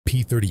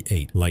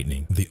P-38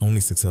 Lightning, the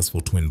only successful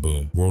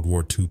twin-boom World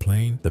War II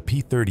plane. The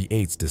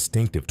P-38's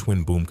distinctive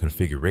twin-boom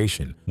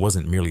configuration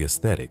wasn't merely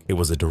aesthetic, it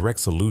was a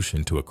direct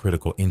solution to a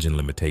critical engine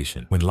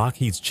limitation. When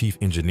Lockheed's chief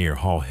engineer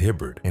Hal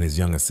Hibbard and his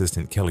young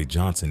assistant Kelly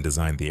Johnson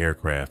designed the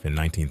aircraft in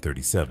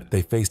 1937,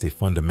 they faced a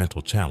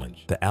fundamental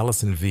challenge. The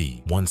Allison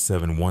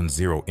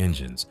V1710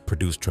 engines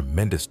produced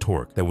tremendous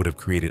torque that would have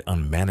created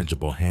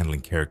unmanageable handling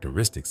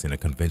characteristics in a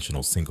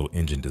conventional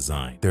single-engine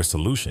design. Their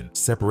solution,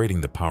 separating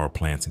the power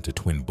plants into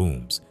twin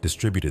booms,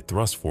 distributed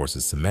thrust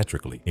forces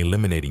symmetrically,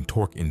 eliminating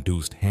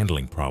torque-induced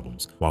handling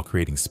problems while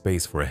creating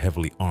space for a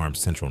heavily armed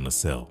central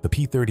nacelle. The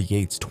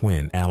P-38's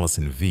twin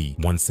Allison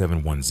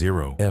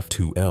V1710,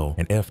 F2L,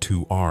 and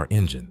F2R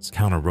engines,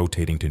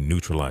 counter-rotating to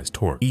neutralize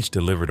torque, each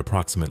delivered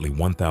approximately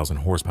 1,000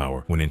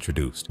 horsepower when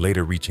introduced,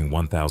 later reaching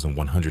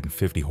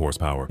 1,150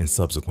 horsepower in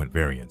subsequent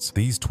variants.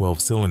 These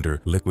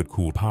 12-cylinder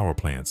liquid-cooled power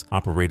plants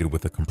operated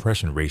with a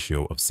compression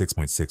ratio of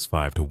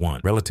 6.65 to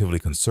 1, relatively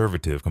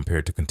conservative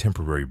compared to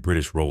contemporary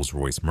British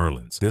Rolls-Royce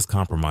Merlins. This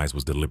compromise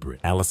was deliberate.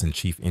 Allison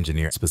chief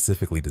engineer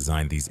specifically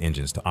designed these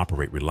engines to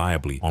operate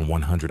reliably on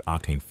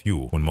 100-octane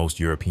fuel when most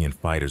European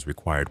fighters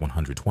required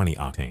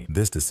 120-octane.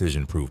 This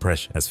decision proved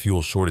prescient as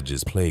fuel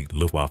shortages plagued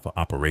Luftwaffe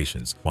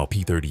operations, while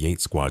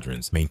P-38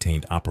 squadrons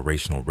maintained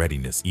operational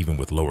readiness even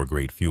with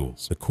lower-grade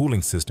fuels. The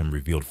cooling system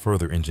revealed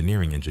further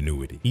engineering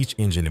ingenuity. Each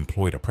engine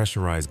employed a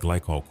pressurized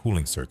glycol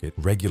cooling circuit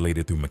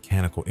regulated through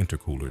mechanical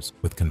intercoolers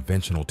with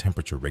conventional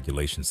temperature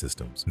regulation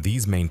systems.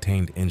 These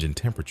maintained engine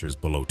temperatures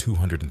below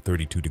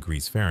 232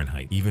 degrees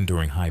Fahrenheit even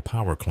during high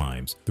power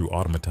climbs through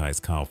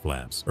automatized cowl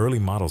flaps. Early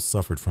models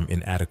suffered from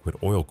inadequate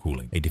oil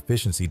cooling, a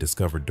deficiency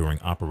discovered during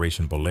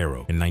Operation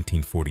Bolero in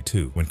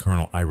 1942 when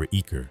Colonel Ira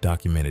Eaker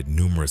documented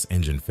numerous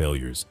engine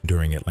failures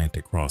during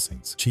Atlantic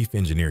crossings. Chief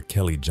Engineer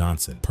Kelly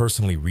Johnson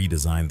personally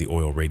redesigned the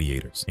oil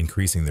radiators,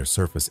 increasing their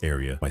surface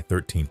area by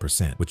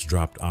 13%, which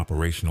dropped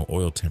operational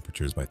oil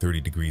temperatures by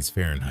 30 degrees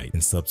Fahrenheit in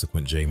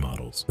subsequent J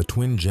models. The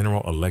twin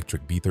General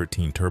Electric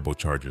B-13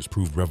 turbochargers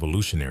proved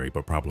revolutionary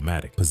but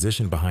problematic.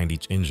 Positioned behind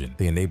each engine,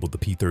 they enabled the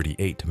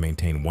P-38 to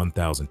maintain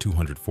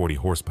 1,240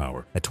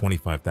 horsepower at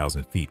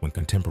 25,000 feet when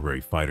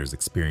contemporary fighters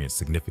experienced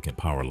significant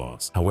power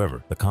loss.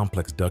 However, the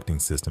complex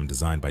ducting system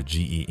designed by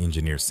GE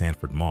engineer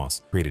Sanford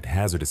Moss created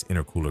hazardous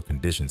intercooler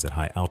conditions at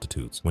high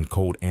altitudes when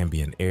cold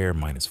ambient air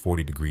minus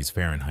 40 degrees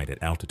Fahrenheit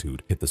at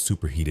altitude hit the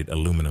superheated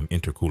aluminum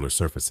intercooler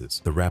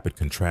surfaces. The rapid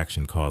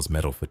contraction caused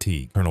metal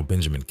fatigue. Colonel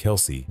Benjamin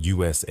Kelsey,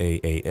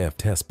 USAAF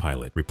test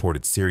pilot,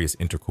 reported serious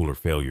intercooler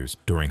failures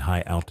during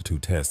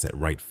high-altitude tests at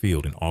Wright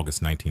Field in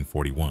August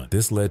 1941.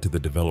 This led to the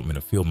development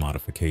of field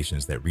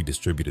modifications that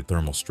redistributed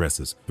thermal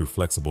stresses through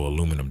flexible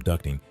aluminum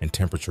ducting and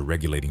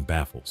temperature-regulating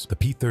baffles. The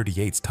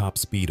P-38's top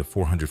speed of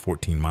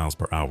 414 miles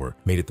per hour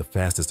made it the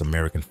fastest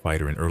American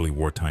fighter in early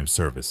wartime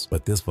service,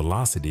 but this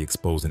velocity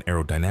exposed an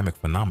aerodynamic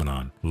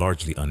phenomenon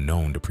largely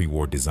unknown to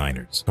pre-war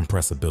designers: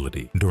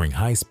 compressibility. During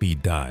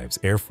high-speed dives,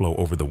 airflow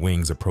over the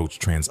wings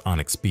approached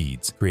transonic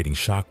speeds, creating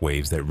shock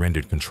waves that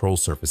rendered control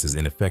surfaces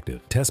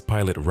ineffective. Test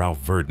pilot Ralph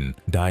Virden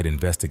died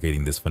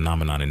investigating this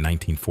phenomenon in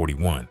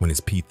 1941 when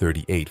his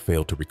P-38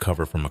 failed to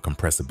recover from a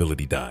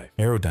compressibility dive.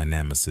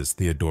 Aerodynamicist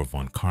Theodore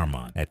von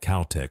Karman at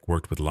Caltech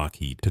worked with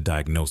Lockheed to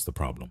diagnose the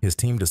problem. His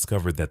team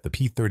discovered that the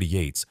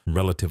P-38's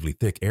relatively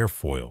thick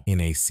airfoil,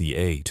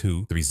 NACA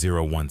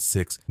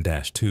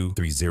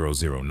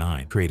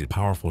 23016-23009, created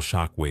powerful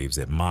shock waves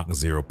at Mach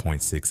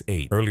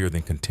 0.68, earlier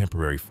than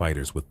contemporary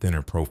fighters with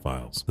thinner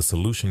profiles. The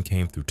solution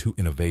came through two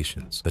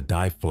innovations: the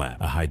dive flap,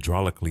 a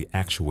hydraulically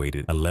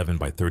actuated 11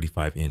 by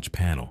 35-inch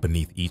panel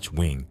beneath each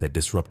wing that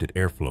disrupted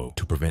airflow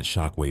to prevent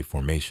shockwave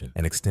formation,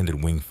 and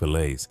extended wing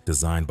fillets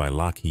designed by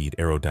Lockheed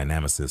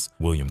aerodynamicist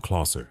William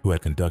Closser, who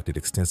had conducted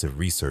extensive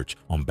research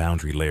on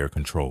boundary layer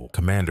control.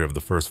 Commander of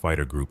the 1st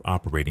Fighter Group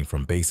operating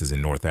from bases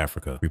in North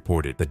Africa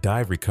reported, "The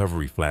dive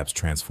recovery flaps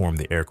transformed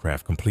the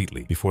aircraft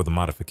completely. Before the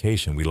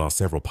modification, we lost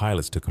several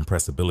pilots to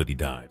compressibility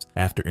dives.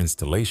 After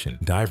installation,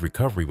 dive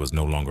recovery was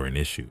no longer an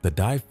issue." The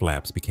dive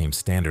flaps became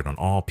standard on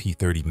all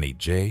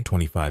P-38J,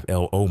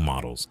 25LO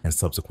models and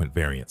subsequent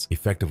variants,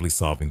 effectively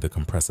solving the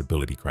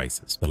compressibility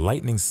crisis. The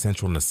Lightning's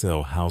central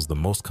nacelle housed the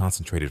most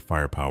concentrated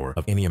firepower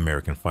of any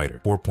American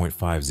fighter: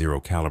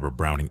 4.50 caliber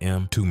Browning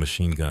M, 2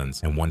 machine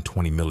guns, and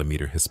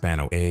 120mm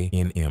Hispano A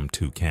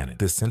NM2 cannon.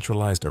 This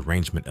centralized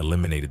arrangement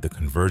eliminated the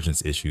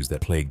convergence issues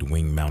that plagued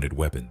wing-mounted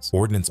weapons.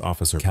 Ordnance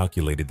officer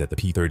calculated that the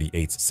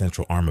P-38's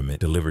central armament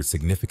delivered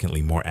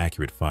significantly more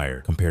accurate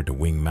fire compared to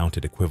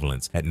wing-mounted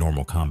equivalents at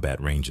normal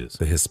combat ranges.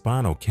 The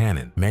Hispano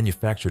cannon,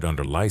 manufactured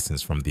under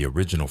license from the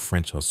original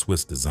French or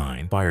Swiss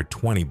design, fired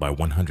 20 by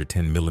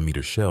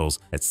 110mm shells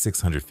at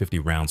 650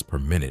 rounds per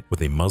minute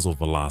with a muzzle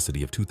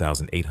velocity of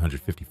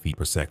 2,850 feet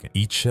per second.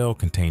 Each shell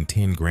contained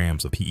 10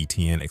 grams of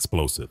PETN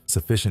explosive,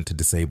 sufficient to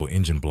disable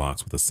engine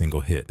blocks with a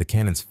single hit. The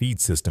cannon's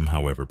feed system,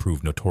 however,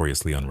 proved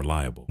notoriously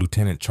unreliable.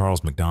 Lieutenant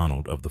Charles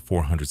McDonald of the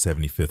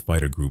 475th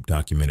Fighter Group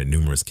documented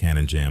numerous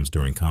cannon jams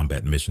during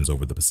combat missions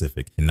over the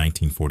Pacific in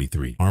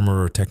 1943.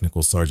 Armorer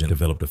Technical Sergeant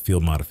developed a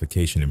field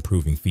modification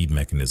improving feed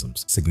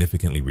mechanisms,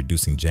 significantly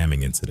reducing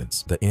jamming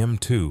incidents. The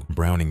M2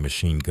 Browning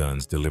machine gun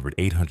guns delivered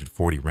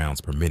 840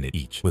 rounds per minute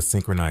each, with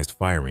synchronized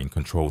firing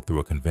controlled through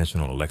a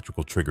conventional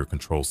electrical trigger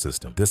control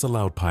system. This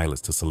allowed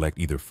pilots to select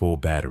either full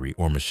battery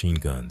or machine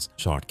guns,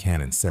 shot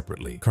cannons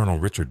separately. Colonel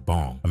Richard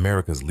Bong,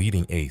 America's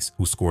leading ace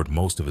who scored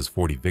most of his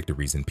 40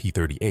 victories in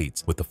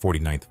P-38s with the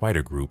 49th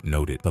Fighter Group,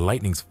 noted, "The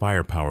Lightning's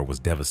firepower was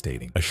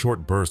devastating. A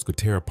short burst could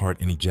tear apart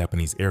any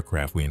Japanese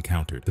aircraft we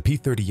encountered." The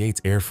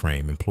P-38's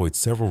airframe employed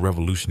several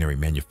revolutionary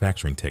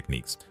manufacturing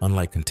techniques.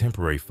 Unlike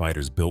contemporary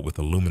fighters built with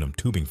aluminum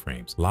tubing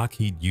frames,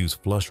 Lockheed used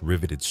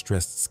flush-riveted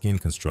stressed skin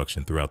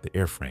construction throughout the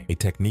airframe, a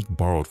technique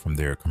borrowed from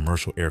their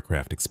commercial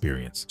aircraft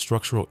experience.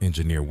 Structural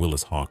engineer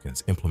Willis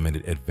Hawkins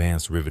implemented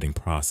advanced riveting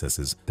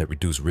processes that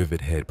reduce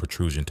rivet head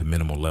protrusion to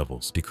minimal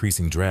levels,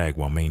 decreasing drag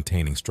while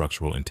maintaining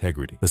structural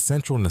integrity. The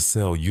central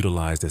nacelle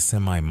utilized a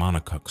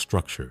semi-monocoque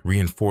structure,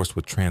 reinforced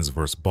with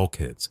transverse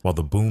bulkheads, while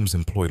the booms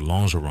employed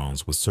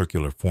longerons with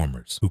circular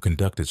formers, who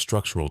conducted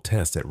structural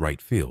tests at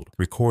Wright Field,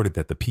 recorded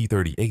that the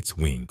P-38's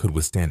wing could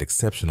withstand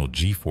exceptional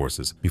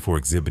G-forces before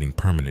exhibiting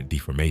permanent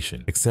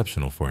deformation,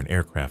 exceptional for an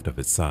aircraft of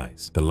its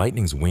size. The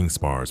Lightning's wing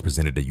spars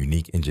presented a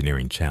unique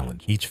engineering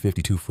challenge. Each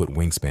 52-foot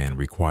wingspan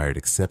required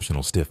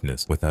exceptional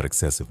stiffness without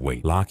excessive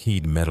weight.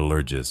 Lockheed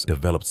metallurgists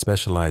developed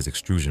specialized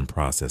extrusion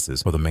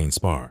processes for the main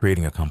spar,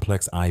 creating a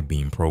complex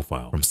I-beam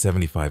profile from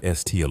 75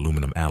 ST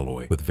aluminum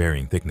alloy with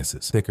varying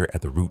thicknesses, thicker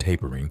at the root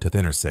tapering to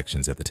thinner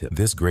sections at the tip.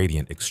 This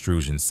gradient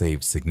extrusion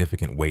saved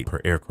significant weight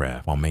per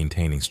aircraft while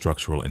maintaining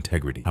structural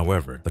integrity.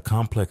 However, the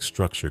complex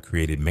structure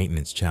created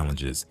maintenance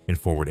challenges in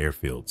forward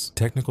airfields.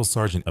 Technical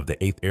Sergeant of the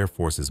 8th Air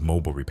Force's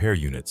mobile repair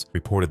units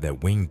reported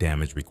that wing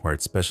damage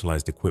required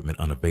specialized equipment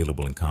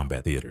unavailable in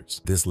combat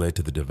theaters. This led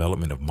to the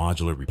development of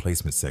modular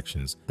replacement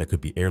sections that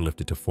could be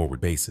airlifted to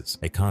forward bases,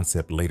 a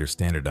concept later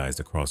standardized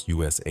across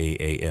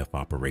USAAF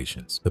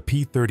operations. The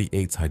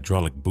P-38's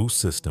hydraulic boost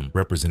system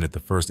represented the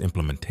first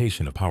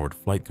implementation of powered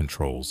flight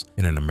controls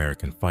in an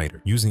American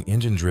fighter, using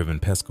engine-driven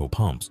Pesco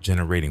pumps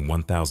generating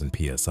 1,000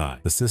 psi.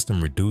 The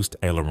system reduced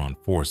aileron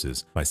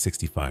forces by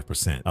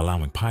 65%,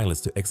 allowing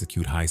pilots to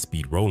execute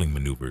high-speed rolling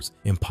maneuvers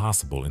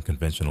impossible in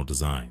conventional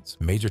designs.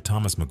 Major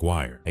Thomas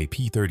McGuire, a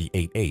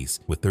P-38 ace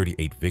with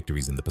 38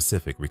 victories in the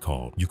Pacific,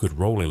 recalled, "You could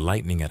roll a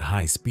Lightning at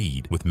high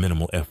speed with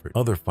minimal effort.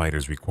 Other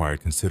fighters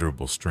required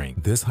considerable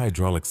strength." This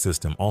hydraulic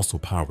system also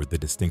powered the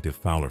distinctive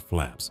Fowler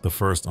flaps, the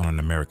first on an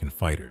American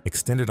fighter.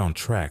 Extended on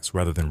tracks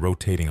rather than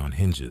rotating on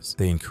hinges,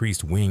 they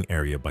increased wing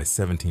area by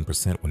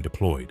 17% when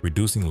deployed,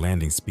 reducing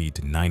landing speed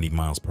to 90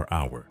 miles per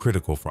hour,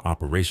 critical for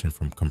operation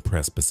from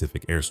compressed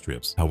Pacific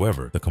airstrips.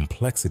 However, the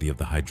complexity of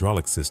the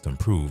hydraulic system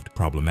proved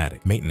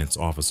problematic. Maintenance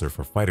officer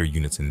for fighter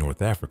units in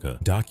North Africa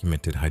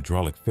documented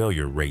hydraulic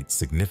failure rates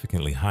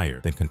significantly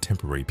higher than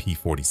contemporary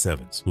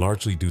P-47s,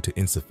 largely due to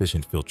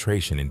insufficient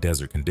filtration in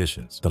desert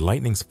conditions. The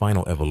Lightning's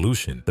final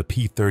evolution, the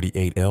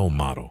P-38L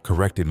model,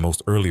 corrected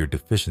most earlier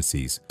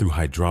deficiencies through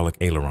hydraulic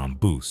aileron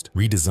boost,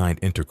 redesigned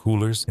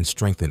intercoolers, and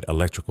strengthened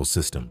electrical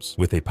systems.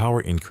 With a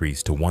power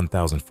increase to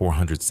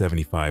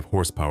 1,475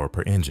 horsepower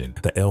per engine,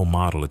 the L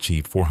model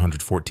achieved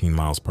 414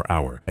 miles per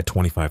hour at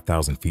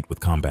 25,000 feet with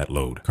combat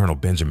load. Colonel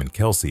Benjamin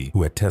Kelsey,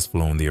 who had test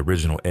flown the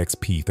original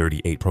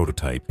XP-38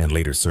 prototype and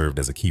later served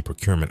as a key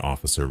procurement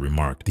officer,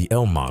 remarked, "The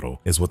L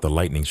model is what the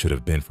Lightning should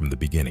have been from the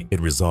beginning.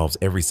 It resolves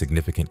every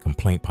significant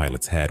complaint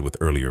pilots had with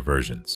earlier versions."